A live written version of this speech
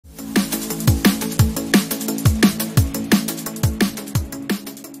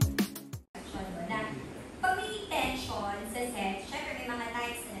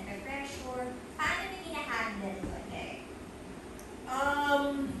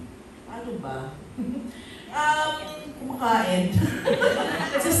ba? Kumakain.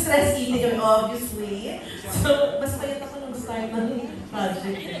 Kasi stress eating kami, obviously. So, mas payat ako nung start ng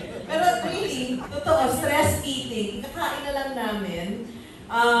project. Pero really, totoo, stress eating. Kakain na lang namin.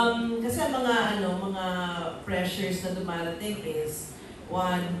 Kasi mga pressures na dumarating is,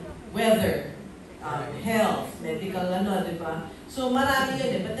 one, weather, health, medical, di ba? So, marami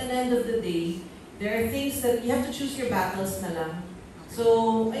yun eh. But at the end of the day, there are things that you have to choose your battles na lang.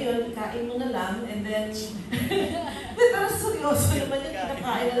 So, ayun, kain mo na lang, and then, pero seryoso naman yun,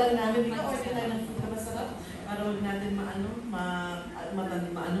 kinakain na lang namin, di ka order tayo ng food na masarap, para huwag natin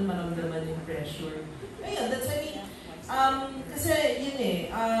maramdaman yung pressure. Ayun, that's, kasi yun eh,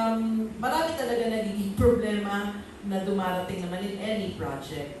 marami talaga nagiging problema na dumarating naman in any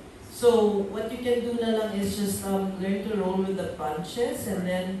project. So, what you can do na lang is just learn to roll with the punches, and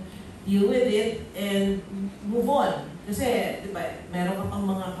then deal with it, and move on. Kasi, di ba, meron ka pang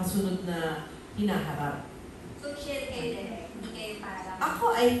mga kasunod na hinaharap. So, chill kayo din? Hindi kayo parang...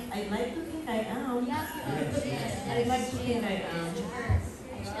 Ako, I like to think I am. I like to think I am.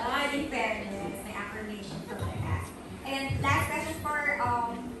 In fairness, may affirmation for that. And last question for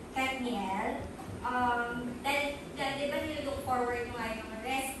KathNiel. Di ba nilook forward mo ngayon ng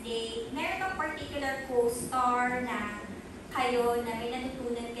rest day? Meron bang particular co-star na kayo na may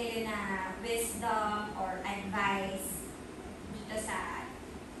natutunan kayo na wisdom or advice dito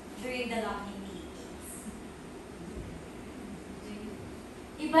during the lock-in meetings?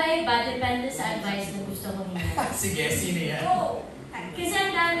 Iba-iba, depende sa advice na gusto ko niya. Sige, sino yan? Oh! Kasi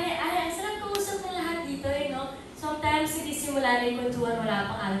ang dami, ang sarap kausap na lahat dito no? Sometimes, nagsisimula na yung kwentuhan, wala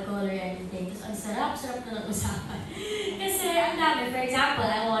pang alcohol or anything. Tapos ang sarap na ng usapan. Kasi ang dami, for example,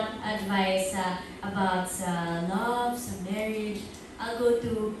 I want advice about love, sa marriage. I'll go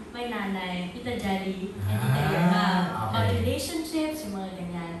to my nanay, Tita Jelly, about relationships, yung mga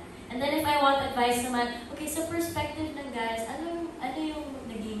ganyan. And then if I want advice naman, okay, sa perspective ng guys, ano yung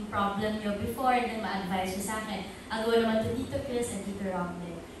naging problem nyo before, and then ma-advise nyo sa akin. I'll go naman to Tito Chris and Tito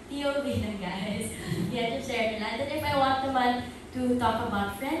Romney. POV ng guys. Yan, to share nila. And then if I want naman to talk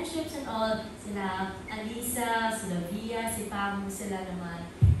about friendships and all, sila Alisa, sila Via, si Pamu, sila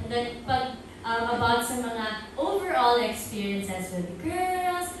naman. And then pag about sa mga overall experiences with the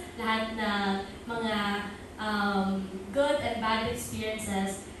girls, lahat na mga good and bad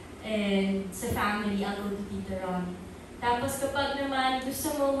experiences and sa family, I'll go to Tito Ron. Tapos kapag naman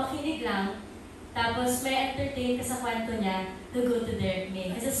gusto mo makinig lang, tapos may entertain ka sa kwento niya, to go to Derek May.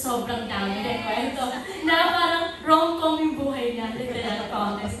 Kasi sobrang dami ng kwento. Na parang rom-com yung buhay niya, literal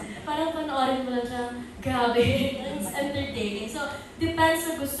promise. Parang panoorin mo lang siya, grabe, it's entertaining. So, depends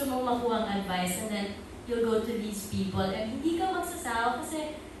sa gusto mong makuha ang advice, and then you'll go to these people. And hindi ka magsasawa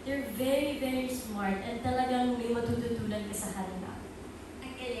kasi they're very, very smart, and talagang may matututunan ka sa kanila.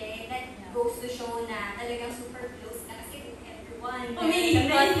 Ang galing, that goes to show na talagang super close ka kasi with everyone.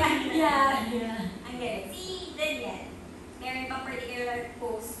 Yeah. Ang galing. Si Daniel, meron bang particular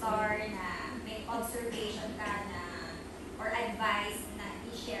co-star na may observation ka na or advice na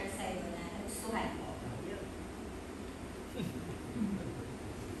i-share sa'yo na nagustuhan mo?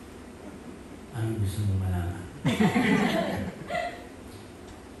 Ano gusto mo malaman?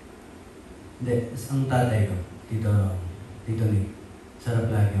 Hindi, ang tatay ko, Tito Nick, sarap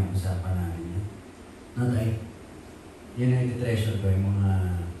lagi ang usapan namin yan. Natay, yun ang iti-treasure ko, yung mga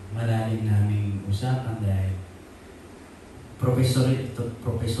malalim naming usapan dahil professor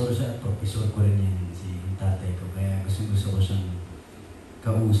ko rin yan, si tatay ko, kaya gusto ko siyang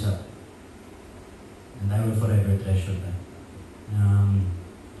kausap. And I will forever treasure that.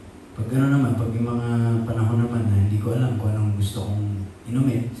 Pag pag yung mga panahon naman na hindi ko alam kung anong gusto kong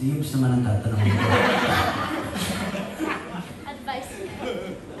inumin, si Yubs naman ang tatanong ko. Advice niya.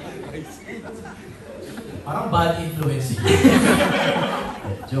 Parang bad influence yun.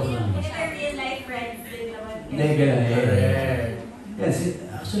 Joke lang. Real life friends din naman. Hindi, gano'n. Yes,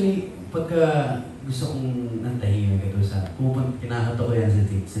 actually, pagka gusto kong nantahimik ito sa kinakato ko yan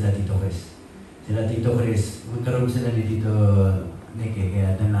sila Tito Chris. Sila Tito Chris, magkaroon sila ni Tito Nick,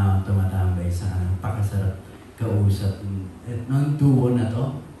 kaya doon lang ako tumatambay sa pakasarap kausap. At nung duo na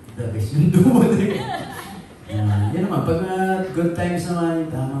to, the best yung duo na yun. Yan naman, pag good times naman,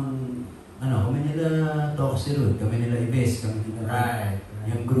 tamang, kami nila Toxirud, kami nila Ibes, kami nila... Right.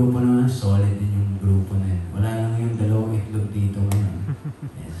 Yung grupo naman, solid din yung grupo na yun. Wala lang yung dalawang itlog dito ngayon.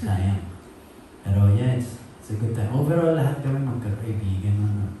 Sayang. Pero yeah, it's a good time. Overall, lahat kami magkakaibigan.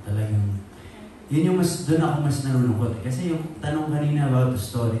 Talagang, yun yung doon ako mas nalulungkot. Kasi yung tanong kanina about the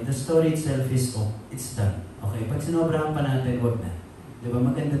story itself is, it's done. Okay, pag sinobrahan pa natin, wag na. Diba,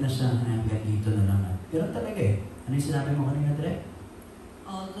 maganda na siya, hanggang dito na lang. Pero talaga ano yung sinabi mo kanina, Dre?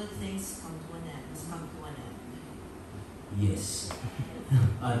 All all good things come to an end. Must come to an end. Yes.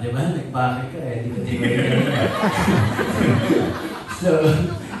 Di ba? Nag-bakit ka eh. Di ba yun? So,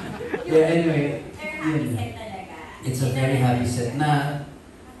 yeah, anyway. Very happy set talaga. It's a very happy set na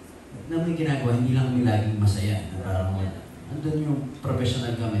may ginagawa, hindi lang kami laging masaya. Na parang andun yung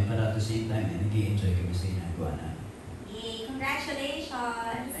professional kami, pero at the same time, nag-i-enjoy kami sa ginagawa na. Yay!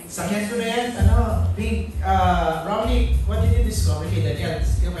 Congratulations! Sa kwento na yan, Pink, Romney, what did you discover kay Daniel?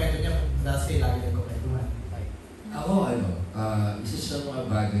 Yung kwento niya, dahil kayo lagi nagkukwentuhan. Ako, isa sa mga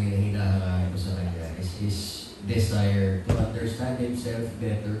bagay na hinahangaan ko sa kanya is his desire to understand himself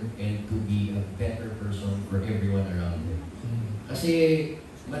better and to be a better person for everyone around him. Kasi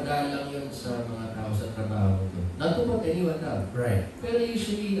madalang yun sa mga tao sa trabaho ko. Not to put anyone down. Right. Pero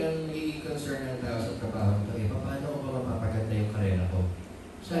usually, ang nagiging concern ng tao sa trabaho ko, paano ko ba mapapaganda yung karera ko?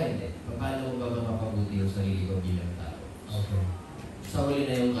 Sa hindi. Paano ko ba mapapabuti yung sarili ko bilang tao? Okay. Sa huli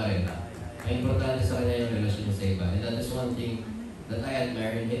na yung karera. Ang importante sa kanya yung relasyon niya sa iba. And that is one thing that I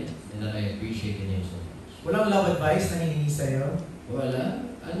admire in him and that I appreciate in him so much. Walang love advice na hinihingi sa'yo? Wala.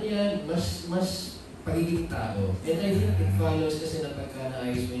 Ano yan? Mas pagiging tao. And I think it follows kasi na pagka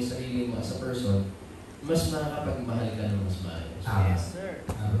naayos mo yung sarili mo as a person, mas makakapagmahal ka ng mas maayos. Yes, sir.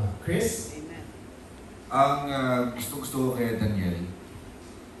 Chris? Ang gusto ko kay Daniel,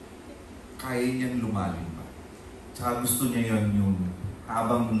 kaya niyang lumalim pa. Tsaka gusto niya yung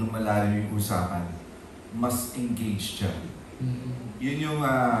habang lumalalim yung usapan, mas engaged siya. Yun yung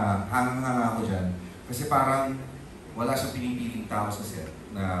hanga-hanga ko dyan. Kasi parang wala siyang pinipiling tao sa set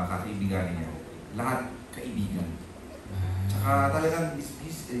na kakaibigan niya. Lahat kaibigan. Tsaka talagang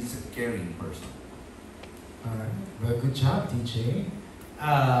he's a caring person. Alright. Well, good job, TJ.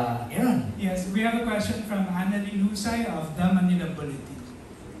 Aaron. Yes, we have a question from Annalyn Husay of the Manila Bulletin.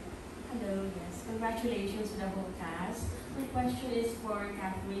 Hello, yes. Congratulations to the whole cast. My question is for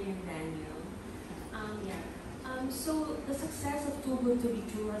Kathryn and Daniel. So the success of Too Good to Be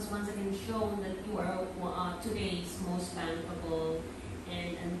True has once again shown that you are today's most bankable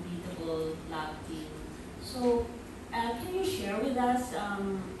and unbeatable love team. So can you share with us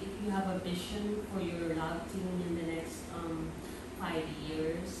if you have a vision for your love team in the next 5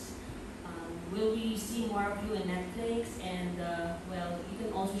 years? Will we see more of you in Netflix? And well, you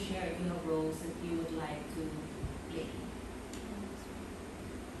can also share if you have roles that you would like to play.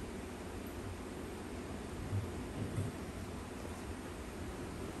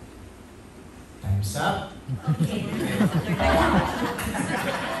 Time's up. Okay.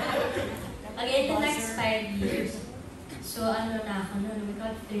 Okay, in the next 5 years, so ano na ako no, we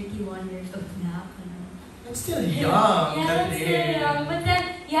got 31 years old na ako no. That's still young. Yeah, that's still young. But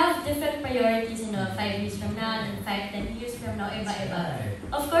then, you have different priorities, 5 years from now, and 5, 10 years from now, iba-iba.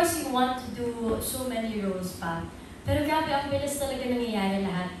 Of course, you want to do so many roles pa. Pero grabe, ang bilis talaga nangyayari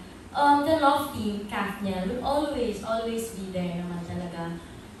lahat. The love team, KathNiel, will always be there naman talaga.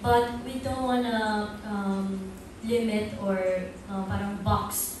 But we don't wanna limit or parang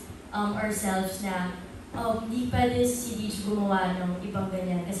box ourselves na hindi pwede si Deej gumawa ng ibang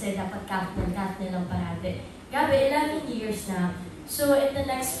ganyan kasi dapat KathNiel lang parate. Grabe, 11 years na. So in the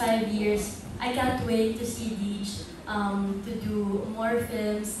next 5 years, I can't wait to see Deej to do more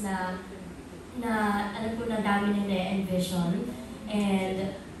films na alam ko na dami na na-envision.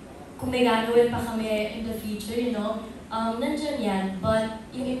 And kung may gagawin pa kami in the future, nandyan yan. But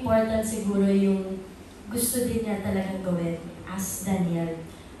yung important siguro yung gusto din niya talagang gawin as Daniel.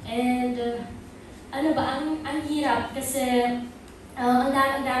 And ang hirap kasi ang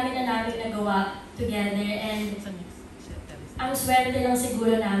dami na namin nagawa together and ang swerte lang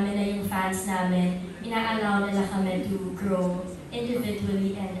siguro namin na yung fans namin, ina-allow nila kami to grow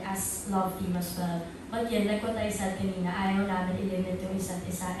individually and as love team as well. But yeah, like what I said kanina, ayaw namin i-limit yung isa't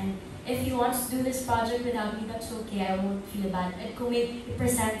isa. And if he wants to do this project without me, that's okay. I won't feel bad. At kung may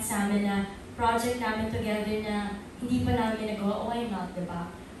i-present sa amin na project namin together na hindi pa namin nagawa, why not, diba?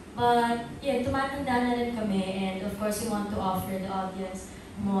 But yeah, tumatanda na rin kami and of course we want to offer the audience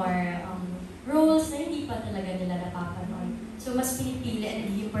more roles na hindi pa talaga nila napapanood. So mas pinipili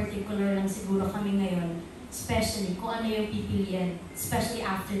and hindi particular lang siguro kami ngayon, especially kung ano yung pipilian, especially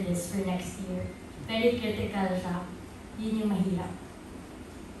after this for next year. Very critical siya. Yun yung mahirap.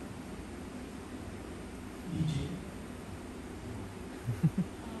 DJ.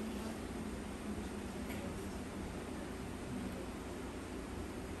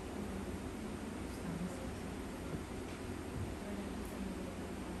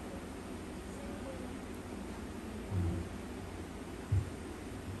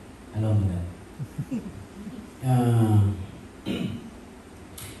 Alam mo na.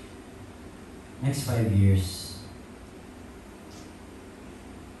 Next 5 years,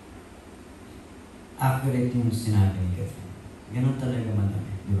 accurate yung sinabi ni Kathryn. Ganun talaga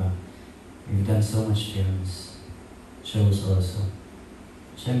madami, di ba? We've done so much films, shows also.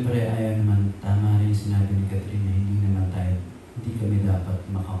 Siyempre, ayaw naman, tama rin sinabi ni Kathryn na hindi kami dapat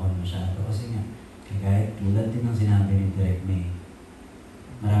makakon masyado. Kasi nga, kahit tulad din ng sinabi ni Direct May,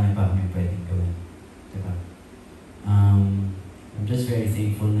 marami pa kami pwedeng gawin. Diba? I'm just very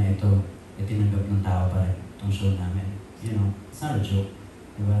thankful na ito tinanggap ng tao pa rin, itong show namin. You know, it's not a joke.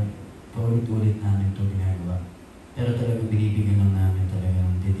 Diba? Paulit-ulit namin ito ginagawa. Pero talagang binibigyan lang namin talaga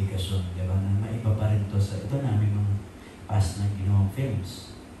ng dedikasyon. Diba? Na maiba pa rin ito sa ito namin mga past na ginawang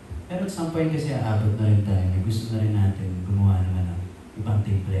films. Pero at some point kasi aabot na rin tayo na gusto na rin natin gumawa naman ng ibang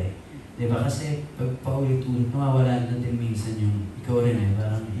template. Diba? Kasi pag paulit-ulit, nawawala na din minsan yung ikaw rin eh.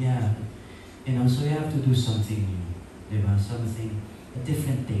 Parang, yeah. You know, so you have to do something new. Diba? Something, a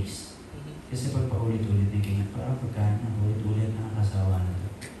different taste. Kasi pag paulit-ulit thinking, parang pagkain na paulit-ulit nakakasawa na ito.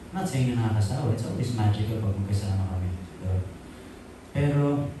 I'm not saying na nakakasawa. It's always magical pag magkasama kami. Diba?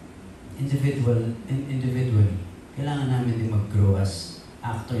 Pero, individually, kailangan namin din mag-grow as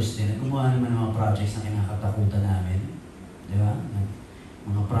actors din. Gumawa naman ng mga projects na kinakatakutan namin. Di ba?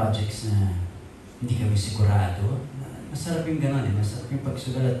 Mga projects na hindi kami sigurado. Masarap yung gano'n eh. Masarap yung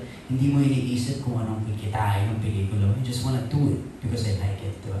pagsugalat. Hindi mo iniisip kung anong kikitain ng pelikula. You just wanna do it because I like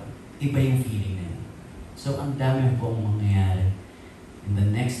it. Di ba? Iba yung feeling na yun. So, ang dami pong mangyayari in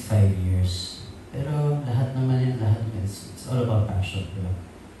the next 5 years. Pero lahat naman yan, it's all about passion. Di ba?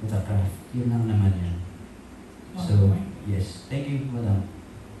 With the craft. Yun lang naman yan. So, yes. Thank you, madam.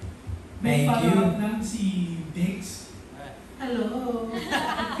 May Thank you. follow-up lang si Biggs. Hello!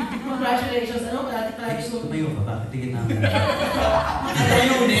 Congratulations! Ano, palagi mo. Tumayo ka, bakit tigit namin?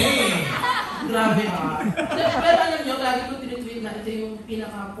 Tayo na eh! Grabe ka. Pero alam nyo, lagi ko tinitweet na ito yung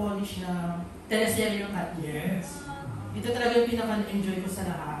pinaka-polish na teleserye ng KathNiel. Yes. Ito talaga yung pinaka-enjoy ko sa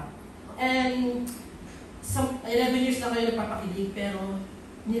lahat. And 11 years na kayo nagpapakilig, pero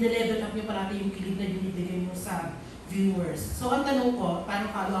nile-level up nyo parati yung kilig na binibigay nyo sa viewers. So ang tanong ko, parang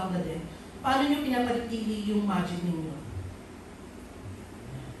follow-up na din, paano nyo pinapalitili yung magic ninyo?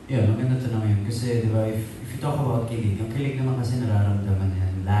 Yeah, maganda tanong yun. Kasi, di ba, if you talk about kilig, yung kilig naman kasi nararamdaman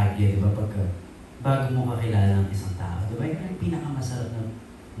yan lagi, di ba, pagka bago mo kakilala ng isang tao, di ba, yung pinakamasarap na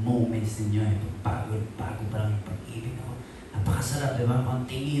moments ninyo, bago pa lang yung pag-ibig ako. Napakasarap, di ba? Kung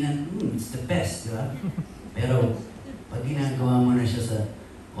tinginan, it's the best, di ba? Pero, pag ginagawa mo na siya sa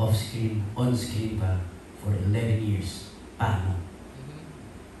off-screen, on-screen pa, for 11 years, paano?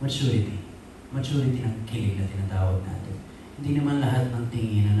 Maturity. Maturity ng kilig na tinatawag natin. Hindi naman lahat ng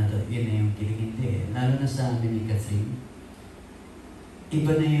tinginan na yun na yung kilig, hindi. Lalo na sa amin ni Kathryn,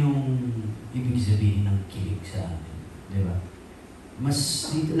 iba na yung ibig sabihin ng kilig sa amin. Di ba?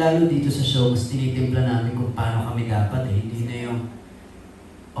 Mas, lalo dito sa show, mas tinitimpla namin kung paano kami dapat eh. Hindi na yung,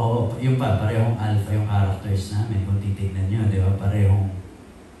 yung parehong alpha yung characters namin. Kung titignan nyo, di ba? Parehong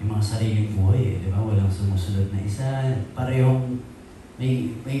yung mga sariling buhay eh. Di ba? Walang sumusunod na isa. Parehong, may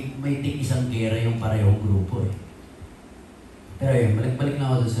isang gera yung parehong grupo eh. Pero yun, balik na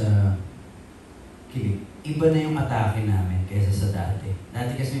ako doon sa kilig. Iba na yung atake namin kaysa sa dati.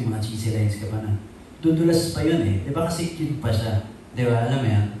 Dati kasi may mga cheesy lines ka pa na dudulas pa yun eh. Di ba kasi cute pa siya? Di ba? Alam mo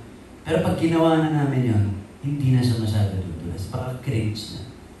yan? Pero pag ginawa na namin yun, hindi na siya masyado dudulas. Baka cringe na.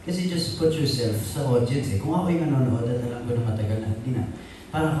 Kasi just put yourself sa audience eh. Kung ako yung nanonood at alam ko na matagal na, hindi na.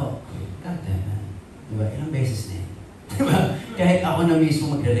 Parang ako, God damn man. Di ba? Ilang beses na yan. Di ba? Kahit ako na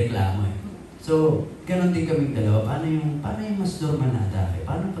mismo magre-reklamo eh. So, ganon din kaming dalawa. Paano yung mas normal na atake?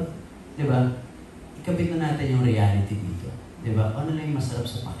 Paano pag, di ba? Ikabit na natin yung reality dito. Di ba? Ano lang yung masarap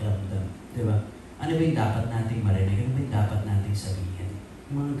sa pakiramdam? Di ba? Ano ba yung dapat nating marinig? Ano ba yung dapat nating sabihin?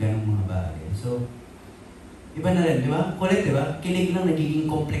 Yung mga ganong mga bagay. So, iba na rin, di ba? Kulit, di ba? Kilig lang nagiging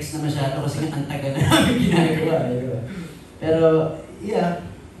complex na masyado kasi nga ang tagal na namin ginagawa. Di ba? Pero, yeah,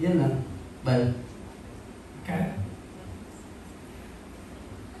 yan lang. Bal. Kat?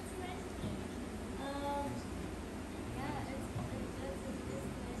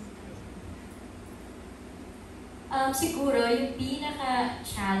 Siguro, yung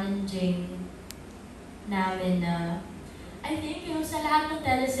pinaka-challenging namin na, I think, yung sa lahat ng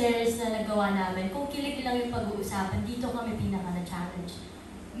teleseries na nagawa namin, kung kilig lang yung pag-uusapan, dito kami pinaka-na-challenge.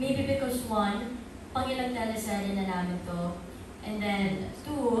 Maybe because one, pang-ilang teleserye na namin to. And then,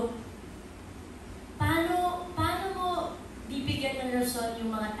 two, paano mo bibigyan ng rason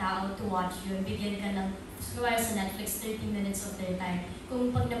yung mga tao to watch yun? Bigyan ka ng, kaya sa Netflix, 30 minutes of their time.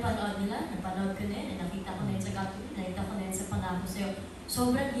 Kung pag napanood nila, napanood ko na yun, nakita ko na yun sa Kathryn, nakita ko na yun sa Pangako sa'yo.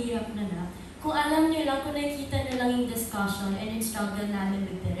 Sobrang hirap na. Kung alam nyo lang, kung nakikita nyo lang yung discussion and yung struggle namin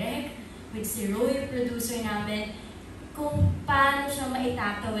with Direk, with si Roy, producer namin, kung paano siya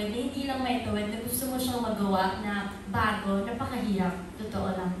maitatawid, na hindi lang maitawid, na gusto mo siyang magawa na bago, napakahirap,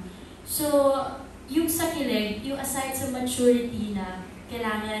 totoo lang. So, yung sa kilig, yung aside sa maturity na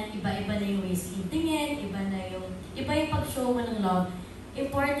kailangan iba-iba na yung ways tingin, iba yung pag-show mo ng love,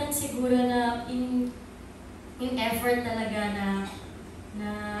 important siguro na yung effort talaga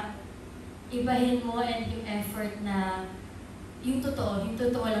na ibahin mo and yung effort na yung totoo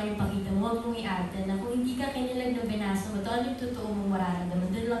lang yung pakita mo, huwag mong i-arte na kung hindi ka kinilag na binasa mo, doon yung totoo mong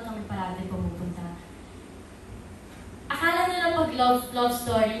mararamdaman, doon lang kami parati pumupunta. Akala nila pag love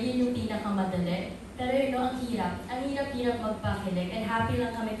story, yun yung pinakamadali. Pero yun, ang hirap magpakilig. And happy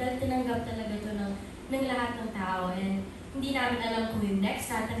lang kami dahil tinanggap talaga ito ng lahat ng tao. And hindi namin alam kung yung next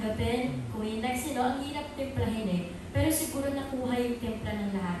tatanggapin, kung yung next, ang hirap timplahin eh. Pero siguro nakuha yung timpla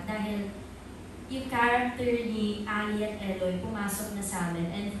ng lahat dahil yung character ni Ali at Eloy pumasok na sa amin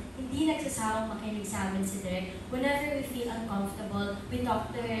and hindi nagsasawang makinig sa amin si Direk. Whenever we feel uncomfortable, we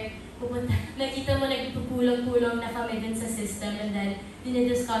talk to her, nakita mo nagpupulong-pulong na kami dun sa system and then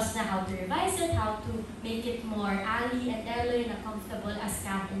dinidiscuss na how to revise it, how to make it more Ali and Eloy na comfortable as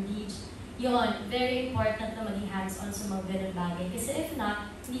Kath and Deej. Yun, very important na maging hands-on sa mga ganun bagay. Kasi if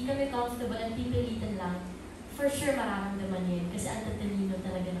not, hindi kami comfortable at pipilitan lang, for sure mararamdaman yun kasi ang tatalino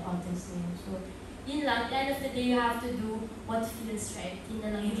talaga ng audience niyo. So, yun lang, at the end of the day, you have to do what feels right. Yun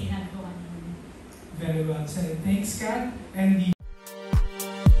na lang yung ginagawa namin. Very well said. Thanks, Kat. And